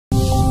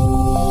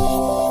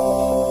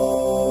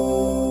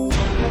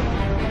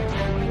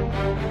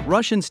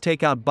Russians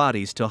take out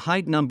bodies to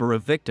hide number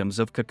of victims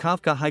of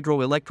Kakhovka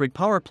hydroelectric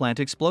power plant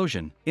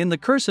explosion. In the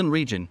Kherson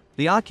region,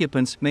 the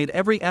occupants made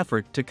every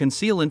effort to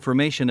conceal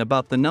information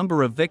about the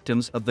number of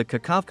victims of the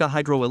Kakhovka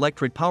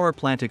hydroelectric power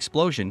plant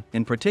explosion.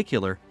 In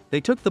particular, they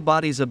took the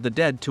bodies of the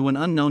dead to an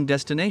unknown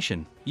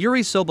destination.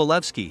 Yuri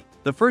Sobolevsky,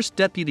 the first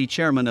deputy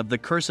chairman of the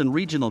Kherson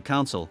Regional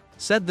Council,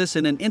 said this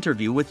in an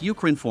interview with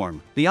Ukrinform.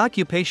 The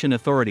occupation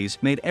authorities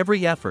made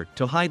every effort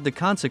to hide the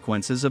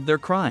consequences of their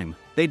crime.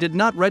 They did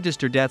not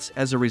register deaths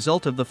as a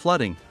result of the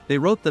flooding. They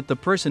wrote that the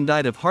person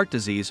died of heart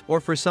disease or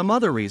for some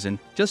other reason,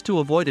 just to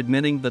avoid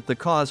admitting that the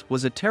cause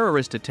was a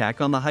terrorist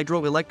attack on the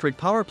hydroelectric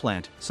power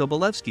plant,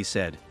 Sobolevsky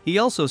said. He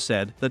also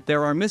said that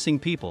there are missing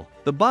people.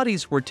 The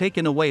bodies were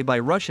taken away by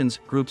Russians.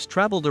 Groups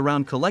traveled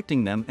around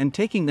collecting them and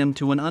taking them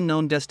to an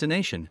unknown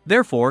destination.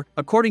 Therefore,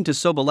 according to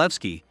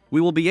Sobolevsky,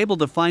 we will be able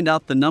to find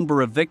out the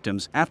number of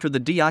victims after the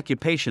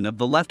deoccupation of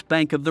the left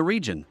bank of the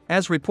region.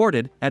 As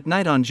reported, at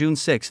night on June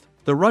 6,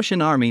 the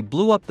Russian army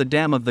blew up the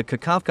dam of the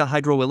Kakhovka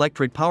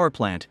hydroelectric power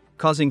plant,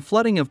 causing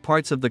flooding of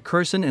parts of the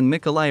Kherson and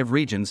Mykolaiv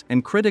regions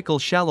and critical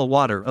shallow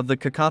water of the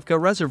Kakhovka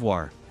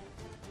reservoir.